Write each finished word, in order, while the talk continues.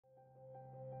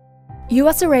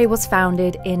USRA was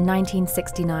founded in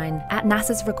 1969 at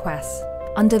NASA's request,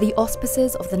 under the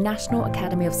auspices of the National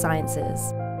Academy of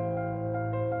Sciences.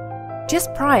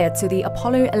 Just prior to the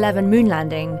Apollo 11 moon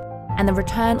landing and the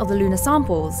return of the lunar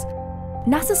samples,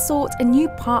 NASA sought a new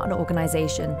partner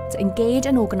organization to engage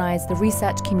and organize the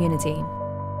research community.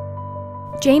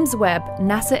 James Webb,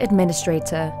 NASA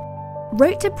Administrator,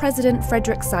 wrote to President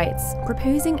Frederick Seitz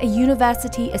proposing a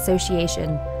university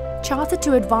association chartered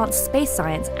to advance space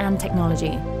science and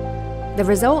technology. The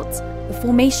result? The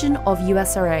formation of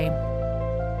USRA.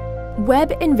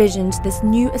 Webb envisioned this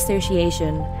new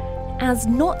association as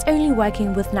not only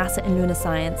working with NASA in lunar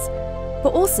science,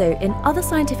 but also in other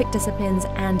scientific disciplines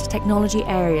and technology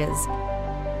areas.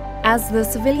 As the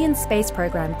civilian space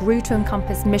program grew to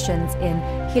encompass missions in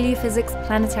heliophysics,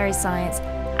 planetary science,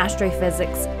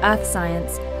 astrophysics, earth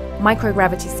science,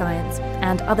 microgravity science,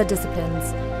 and other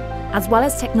disciplines, as well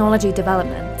as technology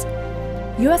development,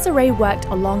 USRA worked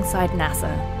alongside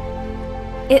NASA.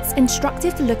 It's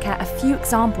instructive to look at a few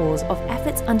examples of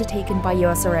efforts undertaken by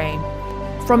USRA,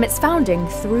 from its founding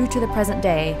through to the present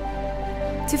day,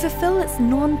 to fulfill its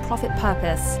non-profit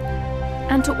purpose,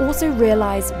 and to also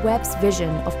realize Webb's vision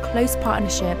of close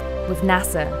partnership with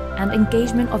NASA and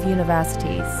engagement of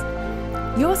universities.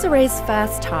 USRA's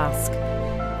first task: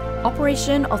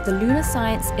 operation of the Lunar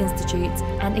Science Institute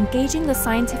and engaging the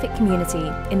scientific community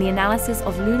in the analysis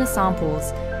of lunar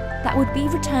samples that would be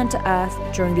returned to Earth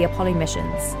during the Apollo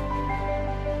missions.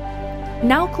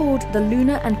 Now called the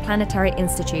Lunar and Planetary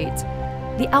Institute,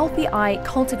 the LPI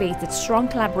cultivated strong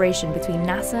collaboration between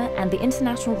NASA and the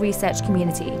international research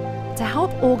community to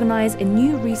help organize a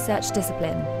new research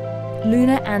discipline,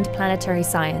 lunar and planetary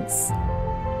science.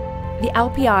 The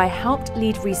LPI helped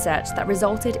lead research that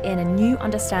resulted in a new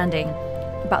understanding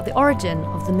about the origin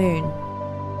of the moon.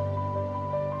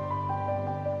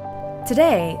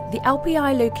 Today, the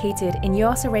LPI, located in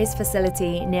USRA's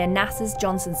facility near NASA's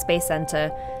Johnson Space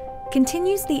Center,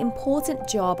 continues the important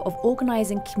job of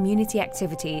organizing community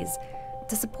activities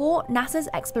to support NASA's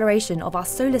exploration of our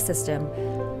solar system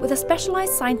with a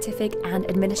specialized scientific and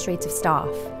administrative staff.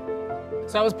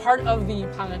 So I was part of the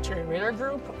planetary radar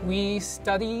group. We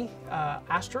study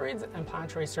asteroids and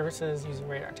planetary surfaces using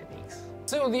radar techniques.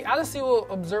 So the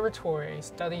Arecibo Observatory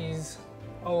studies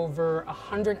over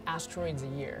 100 asteroids a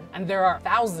year, and there are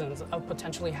thousands of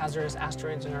potentially hazardous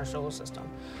asteroids in our solar system.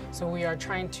 So we are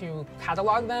trying to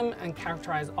catalog them and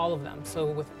characterize all of them. So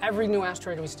with every new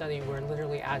asteroid we study, we're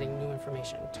literally adding new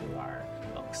information to our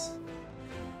books.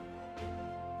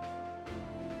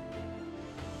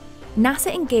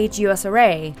 NASA engaged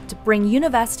USRA to bring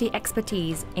university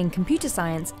expertise in computer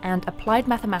science and applied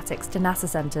mathematics to NASA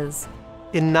centers.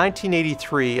 In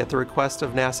 1983, at the request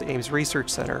of NASA Ames Research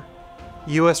Center,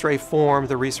 USRA formed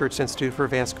the Research Institute for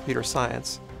Advanced Computer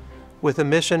Science with a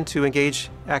mission to engage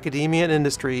academia and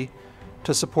industry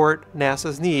to support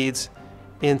NASA's needs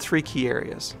in three key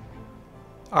areas: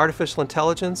 artificial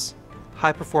intelligence,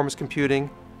 high-performance computing,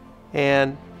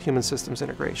 and human systems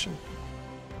integration.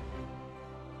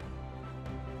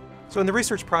 So in the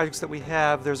research projects that we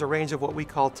have, there's a range of what we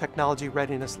call technology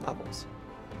readiness levels.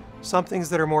 Some things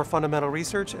that are more fundamental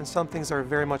research and some things that are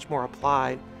very much more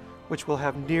applied, which will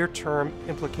have near-term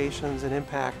implications and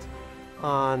impact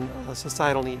on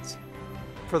societal needs.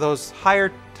 For those higher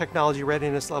technology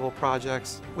readiness level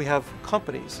projects, we have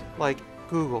companies like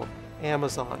Google,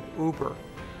 Amazon, Uber,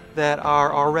 that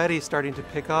are already starting to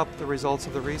pick up the results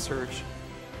of the research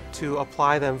to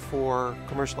apply them for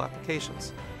commercial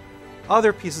applications.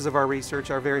 Other pieces of our research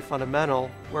are very fundamental,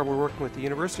 where we're working with the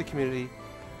university community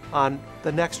on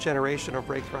the next generation of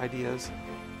breakthrough ideas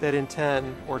that in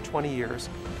 10 or 20 years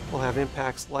will have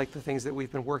impacts like the things that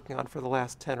we've been working on for the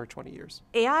last 10 or 20 years.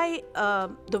 AI,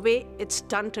 the way it's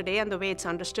done today and the way it's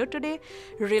understood today,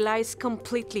 relies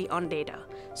completely on data.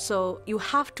 So you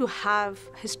have to have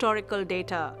historical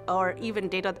data or even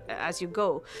data as you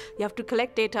go. You have to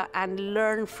collect data and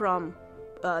learn from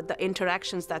the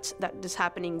interactions that is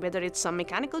happening, whether it's some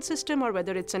mechanical system or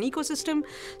whether it's an ecosystem.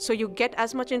 So you get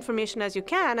as much information as you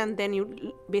can, and then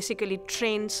you basically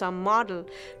train some model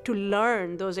to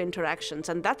learn those interactions.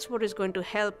 And that's what is going to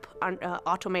help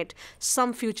automate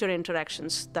some future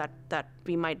interactions that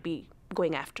we might be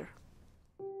going after.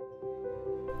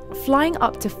 Flying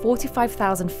up to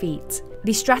 45,000 feet,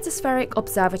 the Stratospheric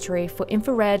Observatory for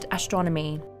Infrared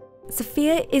Astronomy,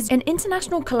 SOFIA, is an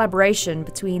international collaboration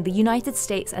between the United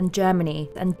States and Germany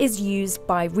and is used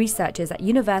by researchers at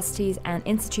universities and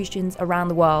institutions around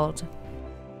the world.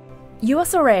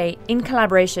 USRA, in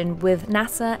collaboration with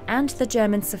NASA and the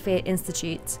German SOFIA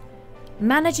Institute,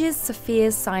 manages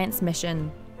SOFIA's science mission.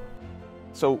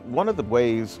 So one of the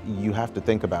ways you have to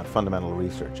think about fundamental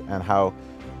research and how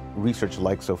research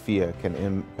like SOFIA can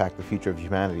impact the future of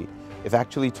humanity is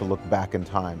actually to look back in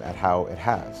time at how it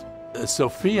has.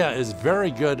 SOFIA is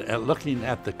very good at looking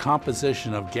at the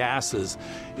composition of gases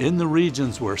in the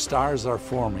regions where stars are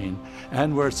forming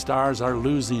and where stars are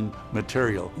losing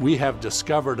material. We have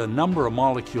discovered a number of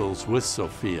molecules with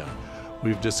SOFIA.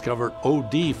 We've discovered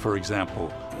OD, for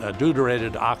example,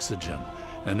 deuterated oxygen,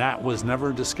 and that was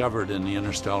never discovered in the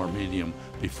interstellar medium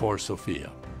before SOFIA.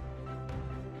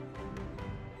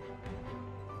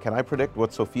 Can I predict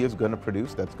what SOFIA is going to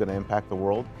produce that's going to impact the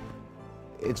world?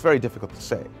 It's very difficult to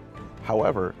say.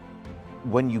 However,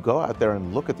 when you go out there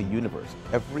and look at the universe,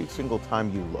 every single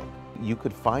time you look, you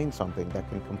could find something that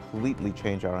can completely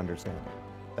change our understanding.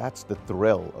 That's the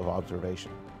thrill of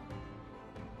observation.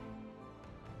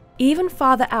 Even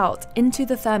farther out into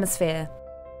the thermosphere,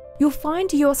 you'll find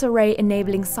USRA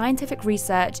enabling scientific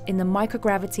research in the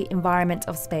microgravity environment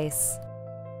of space.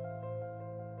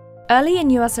 Early in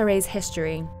USRA's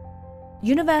history,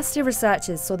 university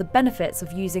researchers saw the benefits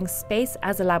of using space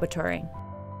as a laboratory.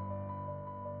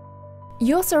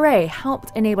 USRA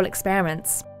helped enable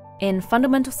experiments in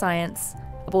fundamental science,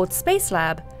 aboard Space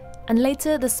Lab, and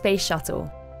later the Space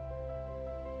Shuttle.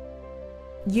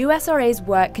 USRA's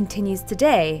work continues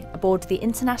today aboard the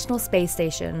International Space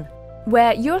Station,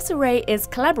 where USRA is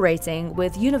collaborating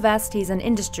with universities and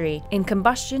industry in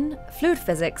combustion, fluid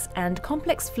physics, and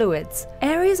complex fluids,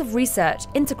 areas of research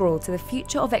integral to the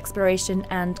future of exploration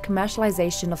and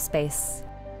commercialization of space.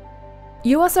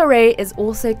 USRA is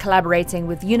also collaborating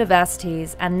with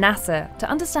universities and NASA to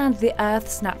understand the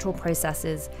Earth's natural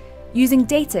processes, using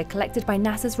data collected by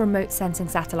NASA's remote sensing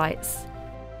satellites.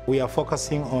 We are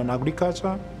focusing on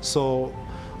agriculture, so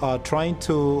trying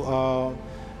to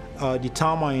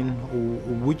determine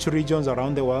which regions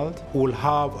around the world will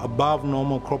have above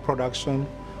normal crop production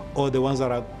or the ones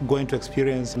that are going to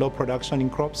experience low production in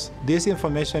crops. This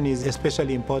information is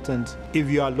especially important if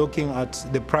you are looking at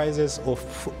the prices of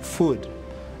food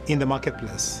in the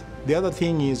marketplace. The other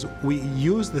thing is we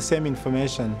use the same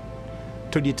information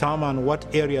to determine what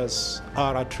areas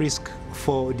are at risk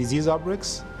for disease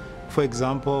outbreaks. For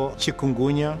example,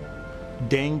 chikungunya,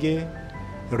 dengue,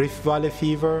 Rift Valley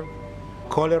fever,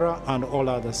 cholera, and all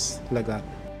others like that.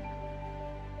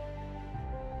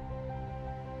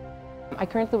 I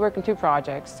currently work on two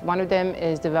projects. One of them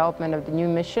is development of the new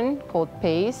mission called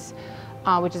PACE,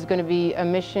 which is going to be a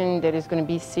mission that is going to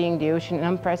be seeing the ocean in an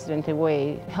unprecedented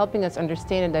way, helping us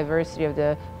understand the diversity of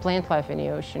the plant life in the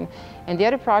ocean. And the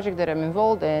other project that I'm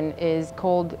involved in is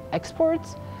called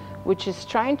Exports, which is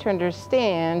trying to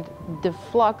understand the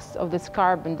flux of this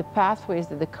carbon, the pathways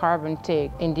that the carbon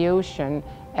take in the ocean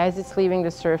as it's leaving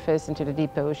the surface into the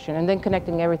deep ocean, and then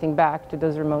connecting everything back to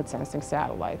those remote sensing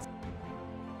satellites.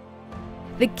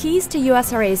 The keys to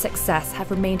USRA's success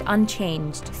have remained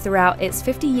unchanged throughout its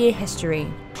 50-year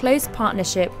history, close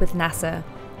partnership with NASA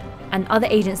and other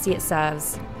agencies it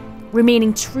serves,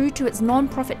 remaining true to its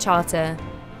non-profit charter,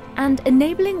 and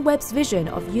enabling Webb's vision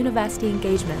of university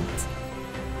engagement.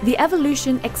 The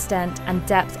evolution, extent, and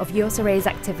depth of USRA's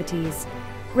activities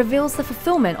reveals the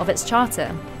fulfillment of its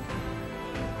charter.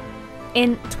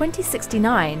 In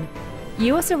 2069,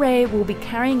 USRA will be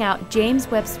carrying out James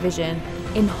Webb's vision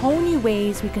in whole new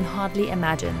ways we can hardly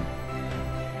imagine.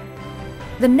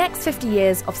 The next 50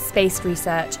 years of space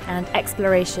research and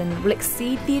exploration will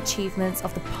exceed the achievements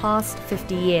of the past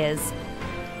 50 years,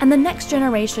 and the next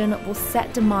generation will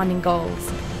set demanding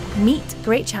goals, meet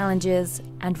great challenges,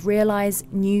 and realize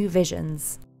new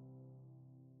visions.